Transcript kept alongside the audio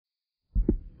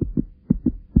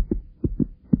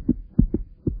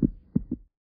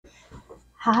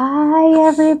Hi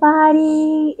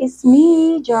everybody, it's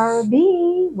me, Jara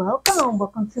Bee.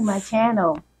 Welcome to my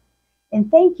channel. And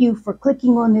thank you for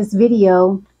clicking on this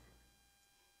video.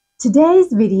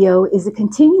 Today's video is a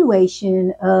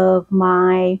continuation of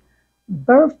my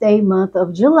birthday month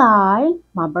of July.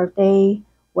 My birthday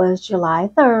was July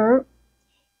 3rd.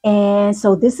 And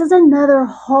so this is another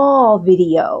haul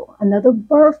video, another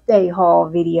birthday haul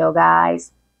video,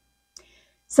 guys.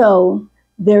 So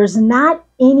there's not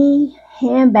any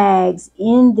handbags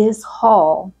in this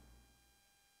haul.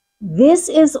 This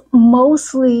is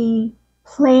mostly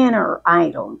planner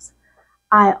items.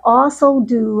 I also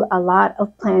do a lot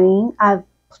of planning. I've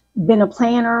been a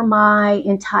planner my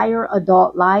entire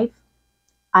adult life.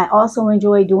 I also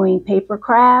enjoy doing paper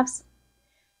crafts.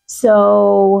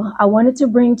 So I wanted to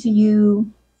bring to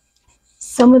you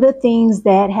some of the things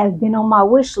that have been on my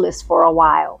wish list for a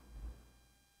while.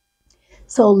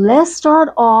 So let's start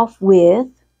off with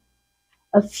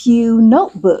a few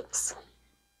notebooks.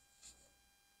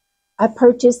 I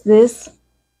purchased this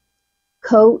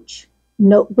Coach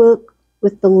notebook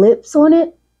with the lips on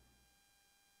it.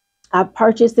 I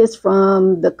purchased this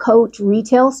from the Coach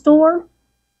retail store.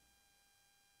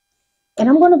 And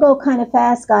I'm going to go kind of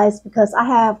fast, guys, because I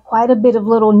have quite a bit of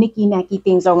little nicky-nacky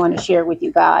things I want to share with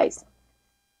you guys.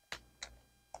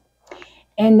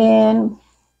 And then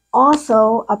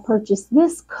also I purchased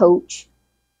this Coach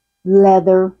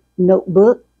leather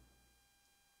notebook.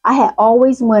 I had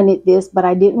always wanted this, but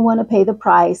I didn't want to pay the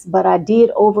price, but I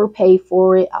did overpay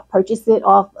for it. I purchased it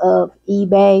off of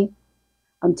eBay.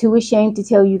 I'm too ashamed to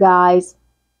tell you guys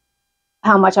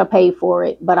how much I paid for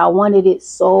it, but I wanted it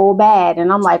so bad.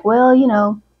 And I'm like, well, you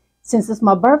know, since it's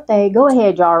my birthday, go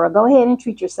ahead, Jara, go ahead and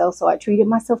treat yourself. So I treated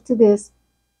myself to this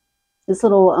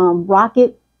little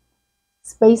rocket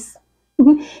space.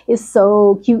 It's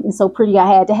so cute and so pretty. I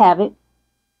had to have it.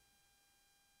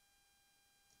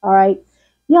 All right.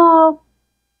 Y'all,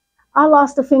 I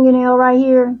lost a fingernail right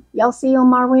here. Y'all see on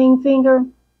my ring finger?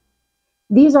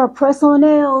 These are press-on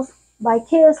nails by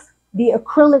Kiss, the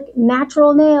acrylic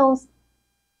natural nails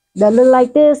that look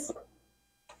like this.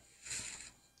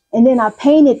 And then I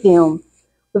painted them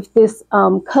with this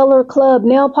Color Club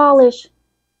nail polish.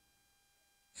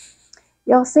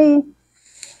 Y'all see?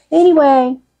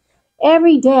 Anyway,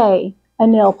 every day a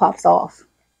nail pops off.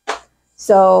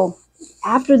 So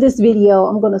after this video,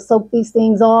 I'm going to soak these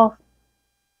things off.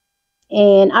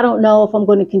 And I don't know if I'm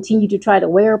going to continue to try to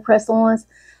wear press-ons.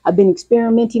 I've been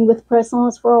experimenting with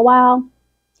press-ons for a while.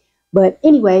 But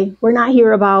anyway, we're not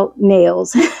here about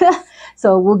nails.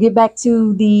 So we'll get back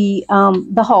to the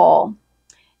haul.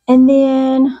 And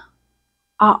then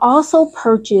I also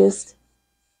purchased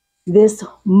this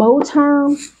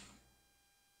Moterm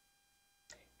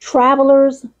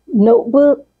Traveler's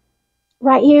Notebook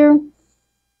right here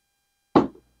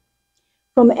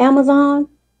from Amazon.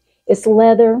 It's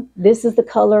leather. This is the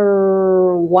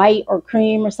color white or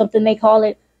cream or something they call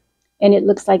it. And it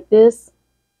looks like this.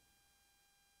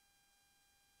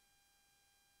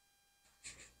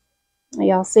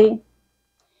 Y'all see?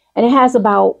 And it has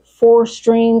about 4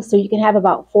 strings, so you can have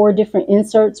about 4 different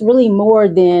inserts, really more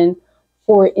than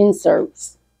 4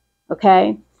 inserts.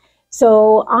 Okay?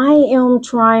 So I am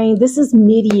trying, this is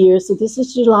mid-year, so this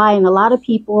is July, and a lot of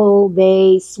people,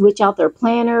 they switch out their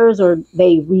planners or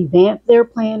they revamp their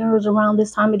planners around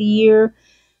this time of the year.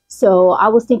 So I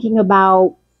was thinking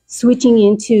about switching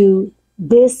into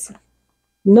this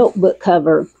notebook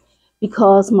cover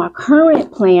because my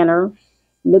current planner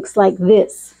looks like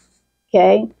this.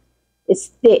 Okay? It's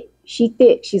thick. She's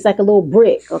thick. She's like a little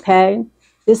brick. Okay?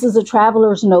 This is a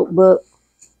traveler's notebook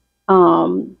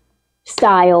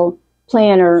style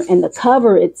planner, and the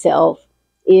cover itself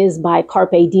is by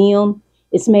Carpe Diem.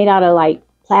 It's made out of like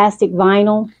plastic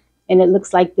vinyl, and it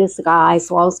looks like this, guys.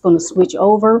 So I was going to switch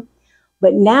over,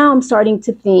 but now I'm starting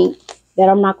to think that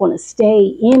I'm not going to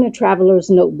stay in a traveler's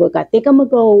notebook. I think I'm gonna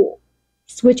go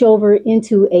switch over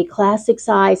into a classic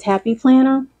size happy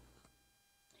planner.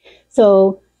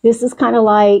 So this is kind of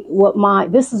like what my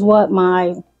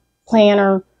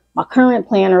planner, my current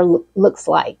planner looks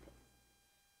like.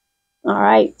 All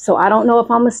right, so I don't know if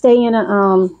I'm gonna stay in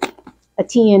a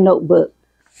TN notebook.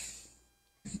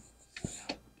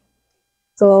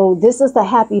 So this is the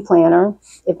happy planner.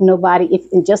 If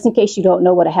just in case you don't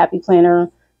know what a happy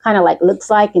planner kind of like looks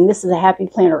like, and this is a happy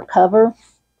planner cover.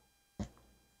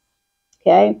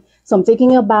 Okay, so I'm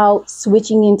thinking about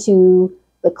switching into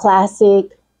the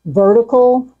classic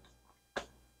vertical.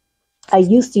 I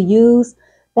used to use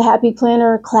the Happy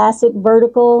Planner Classic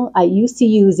Vertical. I used to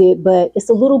use it, but it's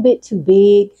a little bit too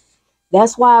big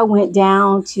That's why I went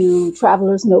down to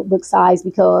traveler's notebook size,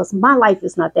 because my life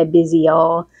is not that busy,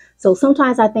 y'all. So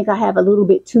sometimes I think I have a little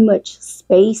bit too much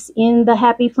space in the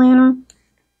Happy Planner,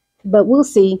 but we'll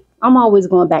see. I'm always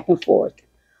going back and forth.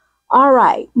 All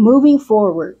right, moving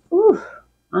forward. Ooh,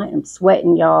 I am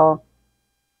sweating, y'all.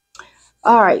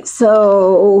 All right,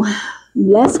 so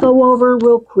let's go over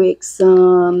real quick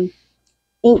some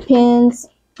ink pens.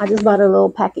 I just bought a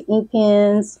little pack of ink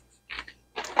pens.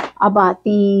 I bought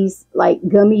these like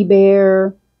gummy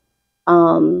bear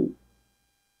not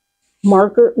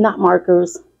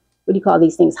markers. What do you call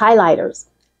these things? Highlighters.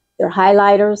 They're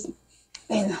highlighters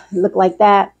and look like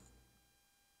that.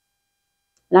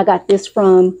 And I got this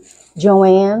from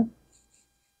Joann,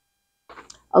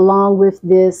 along with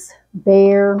this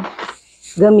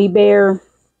gummy bear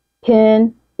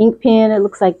pen, ink pen. It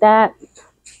looks like that.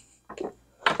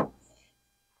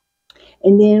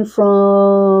 And then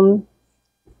from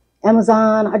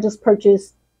Amazon, I just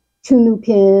purchased 2 new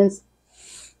pens.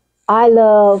 I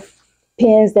love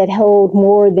pens that hold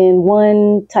more than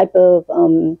one type of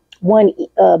one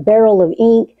barrel of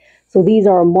ink. So these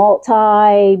are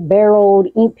multi-barreled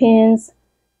ink pens.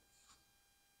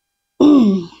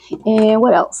 And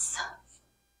what else?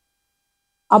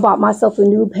 I bought myself a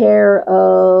new pair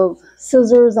of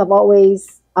scissors. I've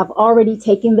already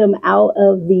taken them out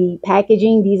of the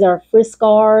packaging. These are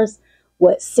Friscars,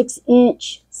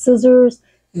 6-inch scissors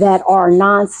that are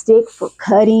non-stick for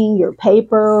cutting your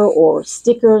paper or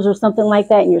stickers or something like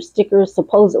that. And your stickers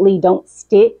supposedly don't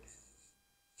stick.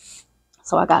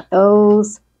 So I got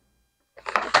those.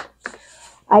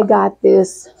 I got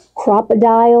this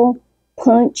crocodile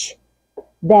punch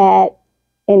that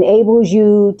enables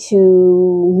you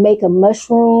to make a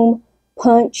mushroom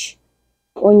punch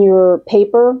on your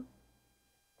paper.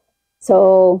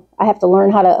 So I have to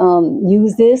learn how to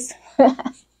use this.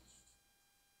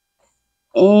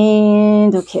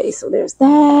 And okay, so there's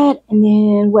that. And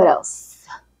then what else?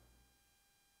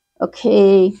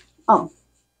 Okay. Oh,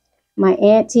 my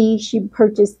auntie, she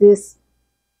purchased this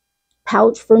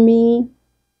pouch for me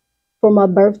for my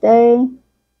birthday.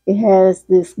 It has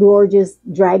this gorgeous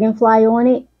dragonfly on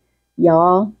it.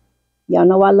 Y'all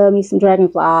know I love me some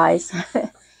dragonflies.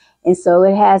 And so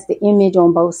it has the image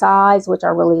on both sides, which I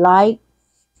really like.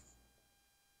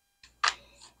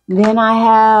 Then I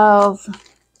have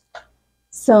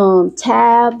some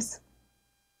tabs,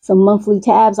 some monthly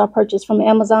tabs I purchased from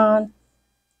Amazon.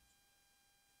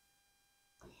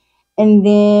 And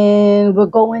then we're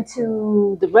going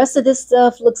to the rest of this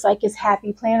stuff. Looks like it's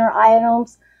Happy Planner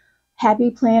items. Happy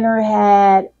Planner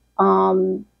had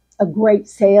a great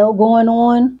sale going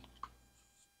on.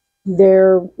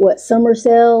 Their summer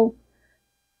sale.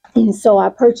 And so I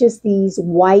purchased these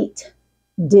white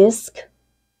disc.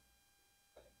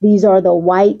 These are the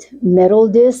white metal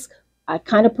disc. I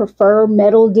kind of prefer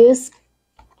metal disc.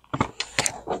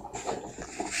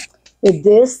 The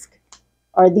disc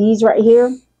are these right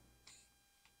here.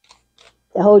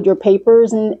 That hold your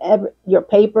papers and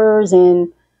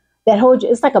that holds,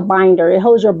 it's like a binder. It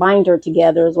holds your binder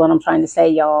together is what I'm trying to say,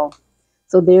 y'all.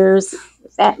 So there's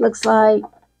what that looks like.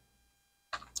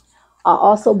 I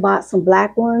also bought some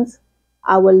black ones.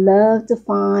 I would love to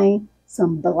find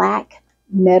some black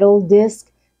metal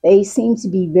disc. They seem to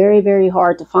be very, very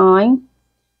hard to find.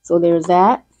 So there's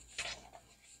that.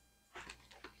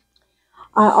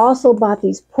 I also bought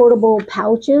these portable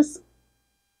pouches.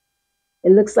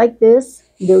 It looks like this.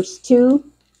 There's 2.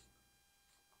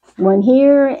 One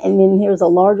here, and then here's a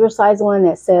larger size one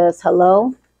that says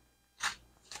hello.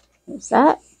 There's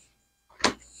that.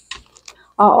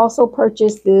 I also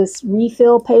purchased this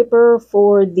refill paper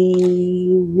for the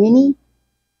mini,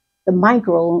 the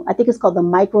micro. I think it's called the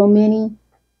micro mini.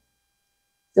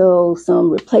 So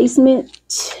some replacement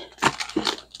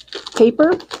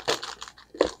paper.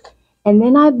 And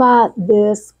then I bought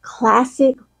this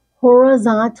classic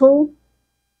horizontal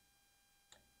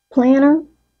planner.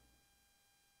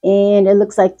 And it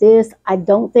looks like this. I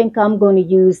don't think I'm going to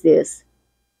use this.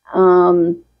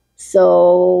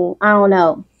 So I don't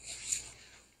know.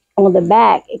 On the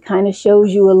back, it kind of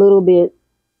shows you a little bit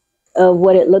of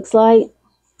what it looks like.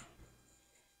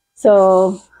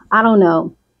 So I don't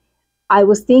know. I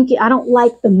was thinking, I don't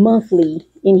like the monthly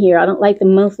in here. I don't like the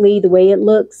monthly, the way it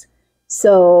looks.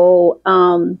 So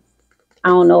I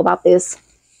don't know about this.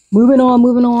 Moving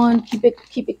on.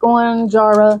 Keep it going,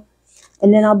 Jara.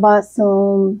 And then I bought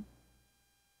some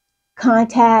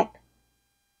contact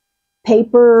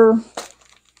paper.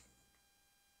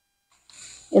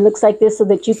 It looks like this so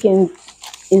that you can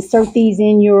insert these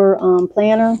in your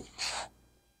planner.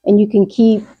 And you can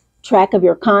keep track of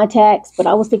your contacts. But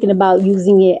I was thinking about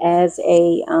using it as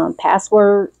a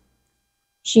password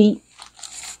sheet.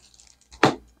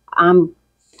 I'm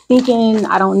thinking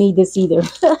I don't need this either.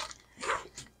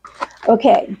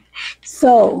 Okay,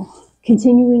 so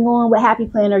continuing on with Happy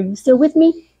Planner, are you still with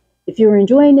me? If you're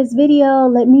enjoying this video,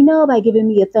 let me know by giving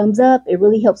me a thumbs up. It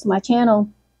really helps my channel.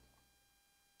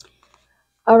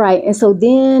 All right, and so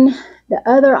then the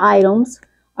other items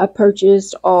I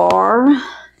purchased are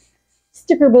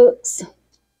sticker books.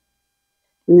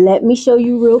 Let me show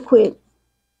you real quick.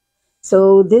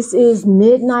 So this is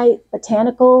Midnight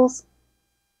Botanicals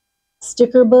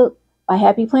sticker book by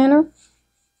Happy Planner.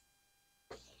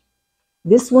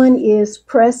 This one is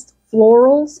Pressed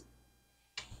Florals.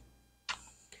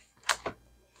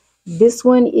 This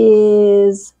one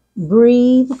is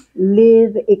Breathe,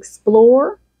 Live,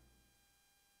 Explore.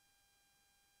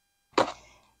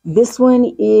 This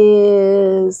one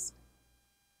is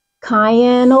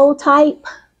cyanotype.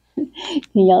 Can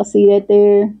y'all see that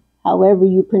there? However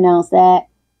you pronounce that.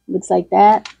 Looks like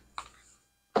that.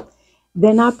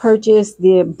 Then I purchased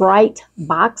the Bright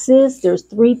boxes. There's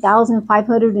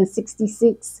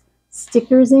 3,566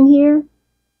 stickers in here.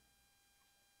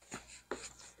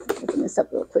 Open this up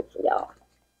real quick for y'all.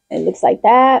 It looks like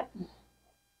that.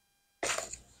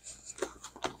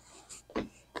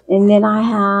 And then I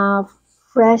have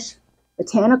Fresh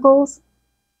Botanicals.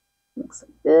 Looks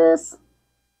like this.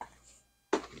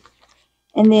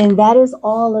 And then that is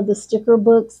all of the sticker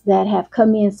books that have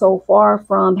come in so far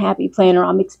from Happy Planner.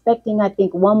 I'm expecting, I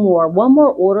think, one more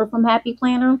order from Happy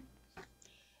Planner.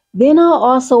 Then I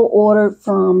also ordered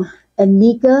from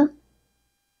Anika.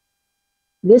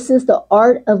 This is the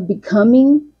Art of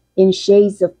Becoming in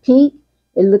shades of pink.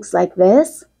 It looks like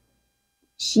this.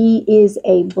 She is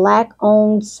a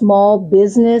Black-owned small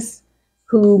business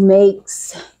who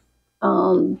makes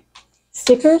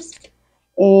stickers.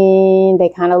 And they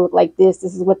kind of look like this.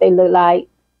 This is what they look like.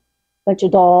 Bunch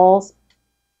of dolls.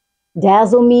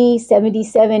 Dazzle Me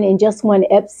 77 and Just One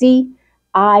Epsy.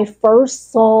 I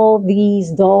first saw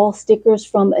these doll stickers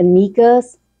from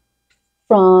Anika's,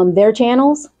 from their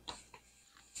channels.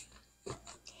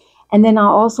 And then I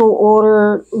also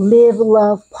ordered Live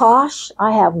Love Posh.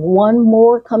 I have one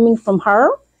more coming from her.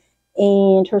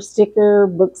 And her sticker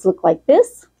books look like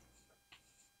this.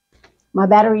 My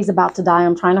battery's about to die.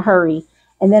 I'm trying to hurry.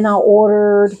 And then I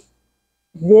ordered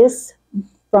this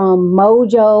from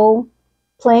Mojo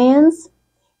Plans.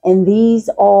 And these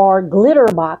are glitter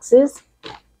boxes.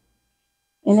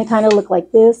 And they kind of look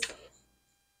like this.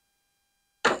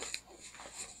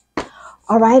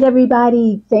 All right,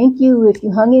 everybody. Thank you. If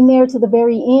you hung in there to the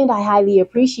very end, I highly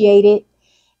appreciate it.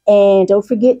 And don't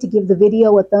forget to give the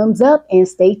video a thumbs up and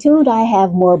stay tuned. I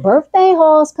have more birthday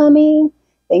hauls coming.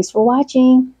 Thanks for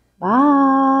watching.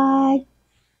 Bye.